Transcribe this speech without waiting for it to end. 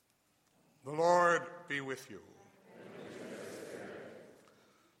The Lord be with you.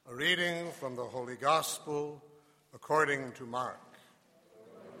 A reading from the Holy Gospel according to Mark.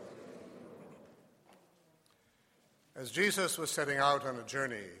 As Jesus was setting out on a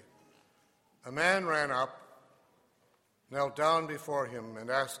journey, a man ran up, knelt down before him, and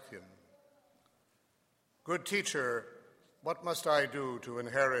asked him, "Good teacher, what must I do to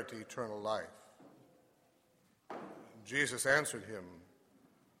inherit eternal life?" Jesus answered him,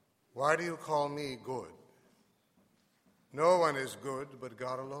 "Why do you call me good? No one is good but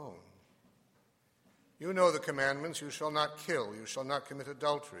God alone. You know the commandments: you shall not kill, you shall not commit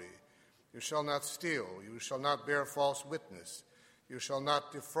adultery, you shall not steal, you shall not bear false witness, you shall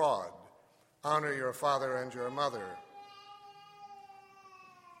not defraud, honor your father and your mother."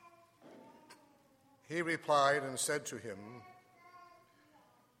 He replied and said to him,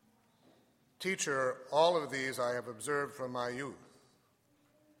 "Teacher, all of these I have observed from my youth."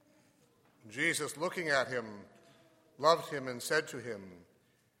 Jesus, looking at him, loved him and said to him,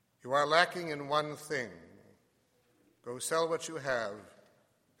 "You are lacking in one thing. Go sell what you have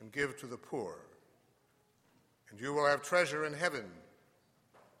and give to the poor, and you will have treasure in heaven.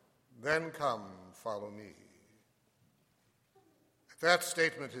 Then come, follow me." At that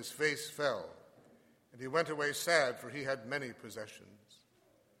statement his face fell, and he went away sad, for he had many possessions.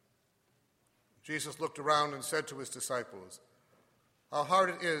 Jesus looked around and said to his disciples, "How hard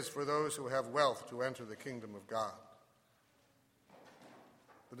it is for those who have wealth to enter the kingdom of God."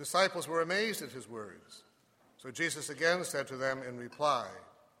 The disciples were amazed at his words. So Jesus again said to them in reply,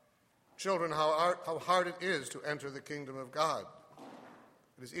 "Children, how hard it is to enter the kingdom of God.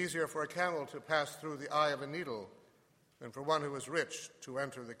 It is easier for a camel to pass through the eye of a needle than for one who is rich to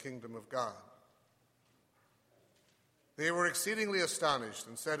enter the kingdom of God." They were exceedingly astonished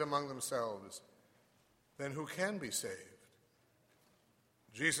and said among themselves, "Then who can be saved?"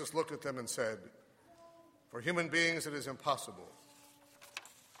 Jesus looked at them and said, "For human beings it is impossible,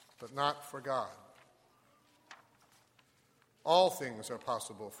 but not for God. All things are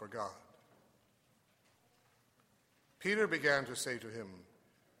possible for God." Peter began to say to him,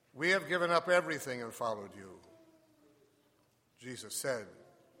 "We have given up everything and followed you." Jesus said,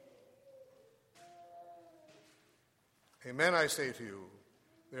 "Amen, I say to you,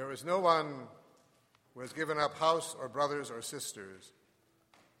 there is no one who has given up house or brothers or sisters,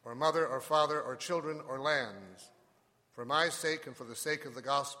 or mother or father or children or lands, for my sake and for the sake of the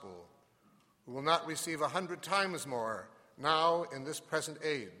gospel, who will not receive 100 times more now in this present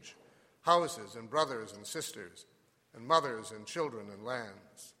age, houses and brothers and sisters, and mothers and children and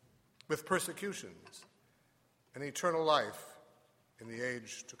lands, with persecutions, and eternal life in the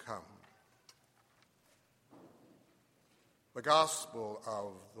age to come." The Gospel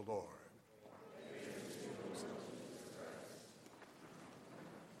of the Lord.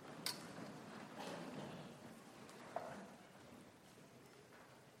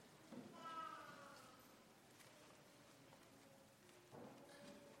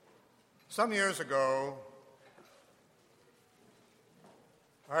 Some years ago,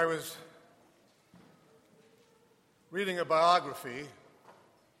 I was reading a biography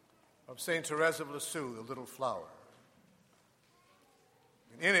of St. Therese of Lisieux, the Little Flower.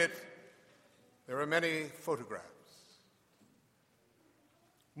 And in it, there are many photographs.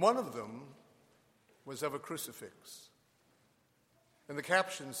 One of them was of a crucifix. And the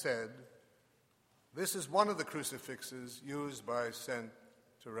caption said, "This is one of the crucifixes used by St.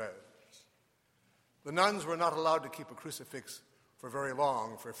 Therese." The nuns were not allowed to keep a crucifix for very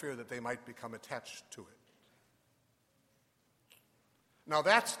long for fear that they might become attached to it. Now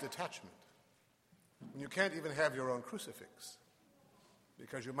that's detachment, when you can't even have your own crucifix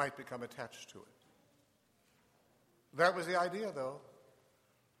because you might become attached to it. That was the idea, though.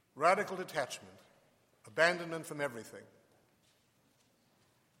 Radical detachment, abandonment from everything.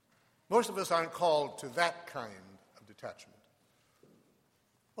 Most of us aren't called to that kind of detachment,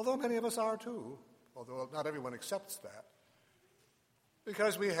 although many of us are too. Although not everyone accepts that,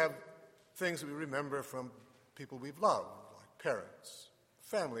 because we have things that we remember from people we've loved, like parents,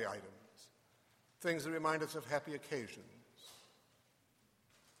 family items, things that remind us of happy occasions,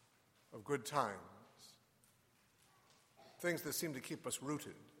 of good times, things that seem to keep us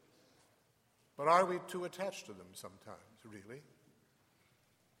rooted. But are we too attached to them sometimes, really?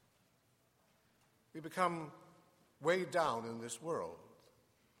 We become weighed down in this world.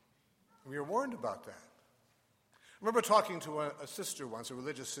 We were warned about that. I remember talking to a sister once, a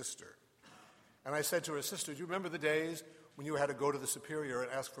religious sister, and I said to her, "Sister, do you remember the days when you had to go to the superior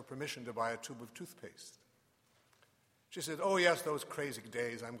and ask for permission to buy a tube of toothpaste?" She said, "Oh, yes, those crazy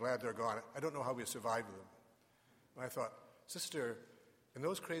days. I'm glad they're gone. I don't know how we survived them." And I thought, "Sister, In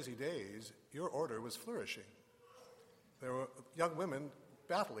those crazy days, your order was flourishing. There were young women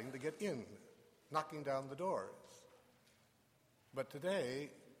battling to get in, knocking down the doors. But today,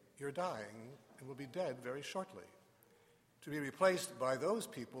 you're dying and will be dead very shortly, to be replaced by those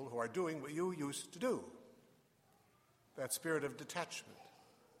people who are doing what you used to do. That spirit of detachment.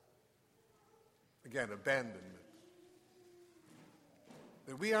 Again, abandonment.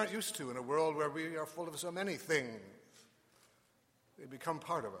 That we aren't used to in a world where we are full of so many things. They become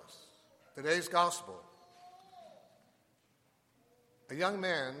part of us. Today's gospel. A young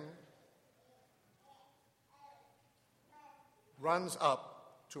man runs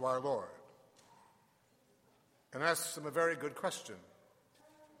up to our Lord and asks him a very good question.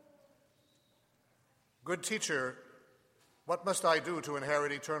 Good teacher, what must I do to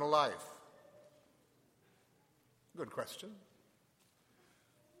inherit eternal life? Good question.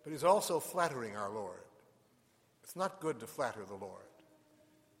 But he's also flattering our Lord. It's not good to flatter the Lord.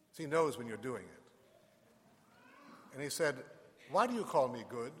 He knows when you're doing it. And he said, why do you call me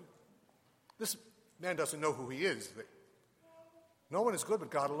good? This man doesn't know who he is. No one is good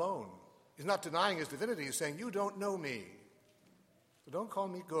but God alone. He's not denying his divinity. He's saying, you don't know me. So don't call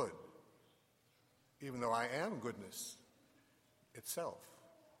me good, even though I am goodness itself.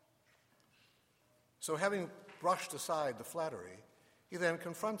 So having brushed aside the flattery, he then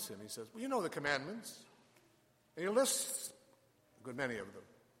confronts him. He says, well, you know the commandments. And he lists a good many of them.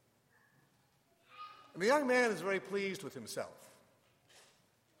 And the young man is very pleased with himself.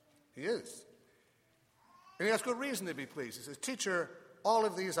 He is. And he has good reason to be pleased. He says, teacher, all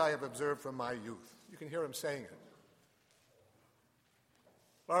of these I have observed from my youth. You can hear him saying it.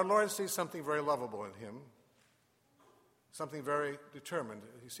 Our Lord sees something very lovable in him, something very determined.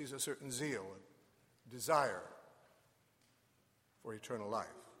 He sees a certain zeal and desire for eternal life.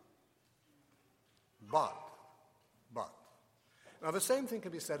 But. Now, the same thing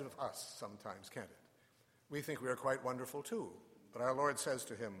can be said of us sometimes, can't it? We think we are quite wonderful too. But our Lord says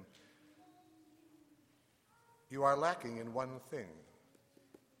to him, you are lacking in one thing.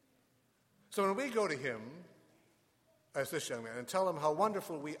 So when we go to him, as this young man, and tell him how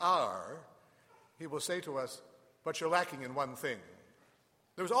wonderful we are, he will say to us, but you're lacking in one thing.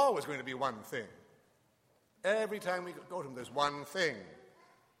 There's always going to be one thing. Every time we go to him, there's one thing.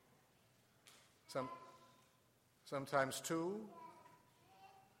 Sometimes two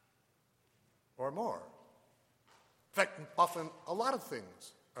or more. In fact, often a lot of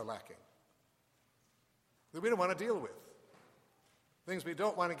things are lacking that we don't want to deal with, things we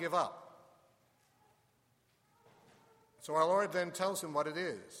don't want to give up. So our Lord then tells him what it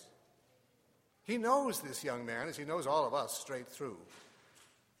is. He knows this young man, as he knows all of us, straight through.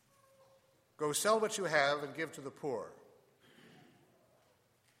 Go sell what you have and give to the poor,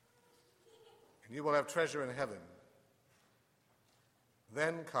 and you will have treasure in heaven.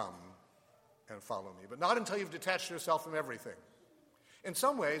 Then come and follow me. But not until you've detached yourself from everything. In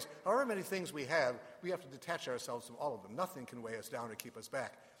some ways, however many things we have to detach ourselves from all of them. Nothing can weigh us down or keep us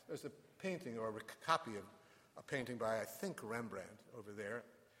back. There's a painting or a copy of a painting by, I think, Rembrandt over there,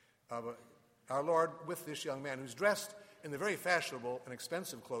 of our Lord with this young man who's dressed in the very fashionable and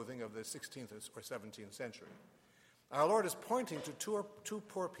expensive clothing of the 16th or 17th century. Our Lord is pointing to two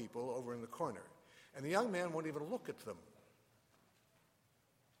poor people over in the corner, and the young man won't even look at them.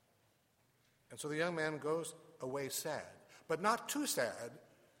 And so the young man goes away sad, but not too sad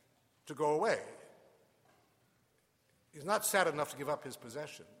to go away. He's not sad enough to give up his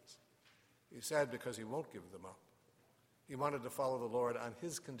possessions. He's sad because he won't give them up. He wanted to follow the Lord on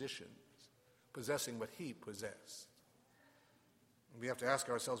his conditions, possessing what he possessed. And we have to ask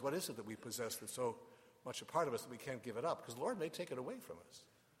ourselves, what is it that we possess that's so much a part of us that we can't give it up? Because the Lord may take it away from us.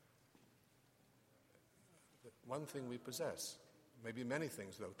 One thing we possess, maybe many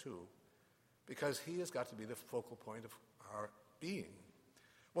things though too, because he has got to be the focal point of our being.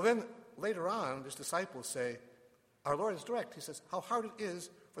 Well then, later on, his disciples say, our Lord is direct. He says, how hard it is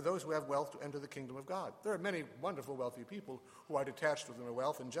for those who have wealth to enter the kingdom of God. There are many wonderful wealthy people who are detached from their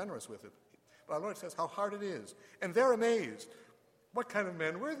wealth and generous with it. But our Lord says how hard it is. And they're amazed. What kind of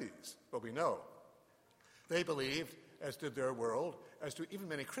men were these? Well, we know. They believed, as did their world, as do even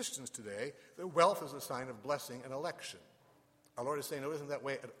many Christians today, that wealth is a sign of blessing and election. Our Lord is saying it isn't that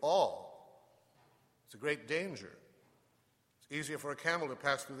way at all. It's a great danger. It's easier for a camel to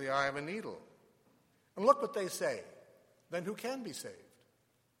pass through the eye of a needle. And look what they say. Then who can be saved?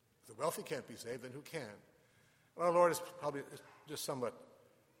 If the wealthy can't be saved, then who can? Well, our Lord is probably just somewhat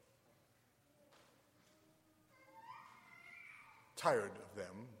tired of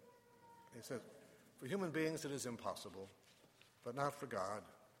them. He says, for human beings it is impossible, but not for God.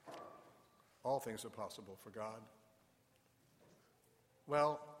 All things are possible for God.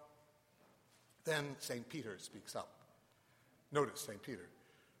 Well, then St. Peter speaks up. Notice St. Peter.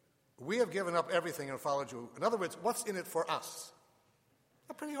 We have given up everything and followed you. In other words, what's in it for us?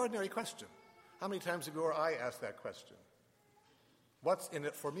 A pretty ordinary question. How many times ago or I asked that question? What's in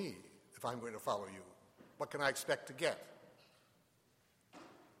it for me if I'm going to follow you? What can I expect to get?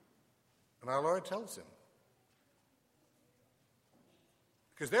 And our Lord tells him.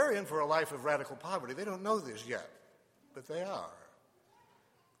 Because they're in for a life of radical poverty. They don't know this yet, but they are.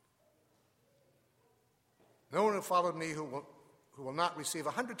 No one who followed me who will not receive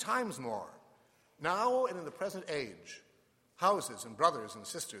 100 times more, now and in the present age, houses and brothers and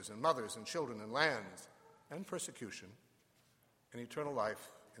sisters and mothers and children and lands and persecution and eternal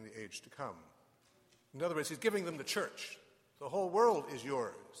life in the age to come. In other words, he's giving them the church. The whole world is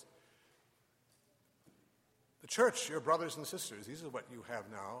yours. The church, your brothers and sisters, these are what you have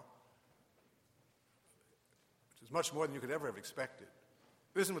now, which is much more than you could ever have expected.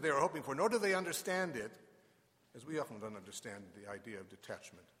 This isn't what they were hoping for, nor do they understand it, as we often don't understand the idea of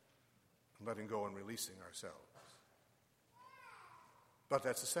detachment and letting go and releasing ourselves. But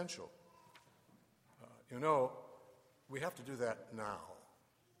that's essential. We have to do that now.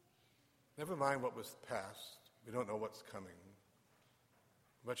 Never mind what was past. We don't know what's coming.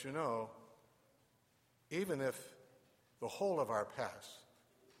 But even if the whole of our past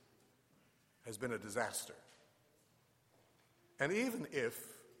has been a disaster, and even if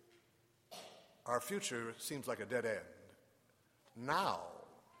our future seems like a dead end, now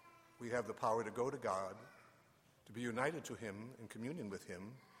we have the power to go to God, to be united to him in communion with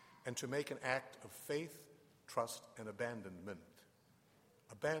him, and to make an act of faith, trust, and abandonment.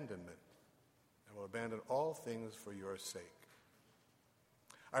 Abandonment. I will abandon all things for your sake.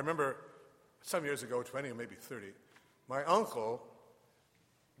 I remember some years ago, 20 or maybe 30, my uncle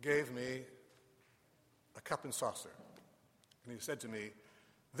gave me a cup and saucer. And he said to me,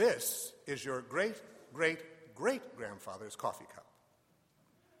 "This is your great-great-great-grandfather's coffee cup.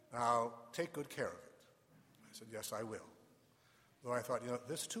 Now, take good care of it." I said, "Yes, I will." Though I thought,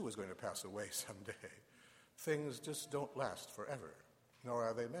 this too is going to pass away someday. Things just don't last forever, nor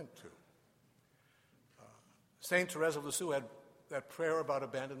are they meant to. St. Therese of Lisieux had that prayer about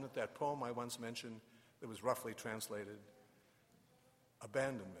abandonment, that poem I once mentioned that was roughly translated.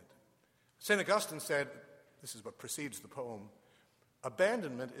 Abandonment. St. Augustine said, this is what precedes the poem,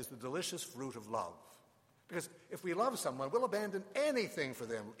 abandonment is the delicious fruit of love. Because if we love someone, we'll abandon anything for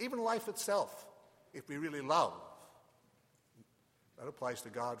them, even life itself, if we really love. That applies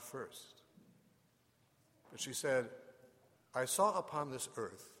to God first. But she said, I saw upon this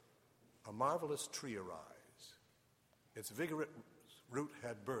earth a marvelous tree arise. Its vigorous root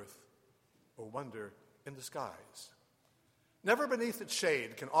had birth, or wonder, in the skies. Never beneath its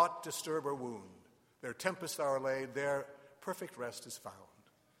shade can aught disturb or wound. Their tempests are allayed, their perfect rest is found.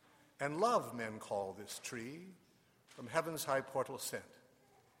 And love men call this tree, from heaven's high portal sent.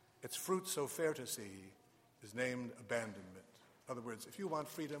 Its fruit so fair to see is named abandonment. In other words, if you want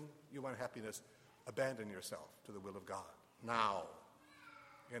freedom, you want happiness, abandon yourself to the will of God. Now.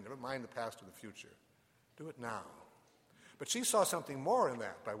 Again, never mind the past or the future. Do it now. But she saw something more in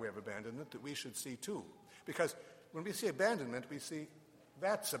that by way of abandonment that we should see too. Because when we see abandonment, we see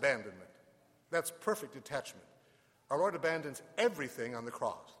that's abandonment. That's perfect detachment. Our Lord abandons everything on the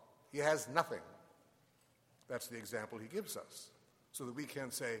cross. He has nothing. That's the example he gives us, so that we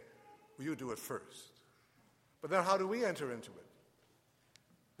can say, will you do it first? But then how do we enter into it?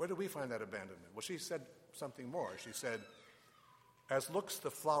 Where do we find that abandonment? Well, she said something more. She said, as looks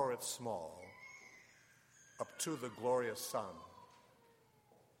the floweret small, up to the glorious sun,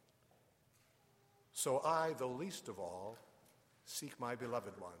 so I, the least of all, seek my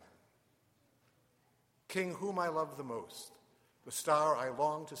beloved one. King whom I love the most, the star I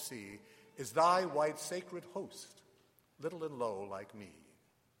long to see, is thy white sacred host, little and low like me.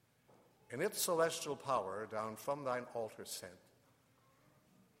 In its celestial power, down from thine altar sent,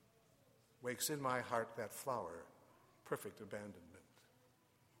 wakes in my heart that flower, perfect abandonment.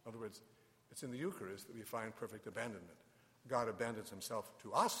 In other words, it's in the Eucharist that we find perfect abandonment. God abandons himself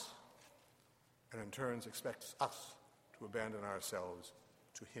to us, and in turn expects us to abandon ourselves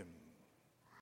to him.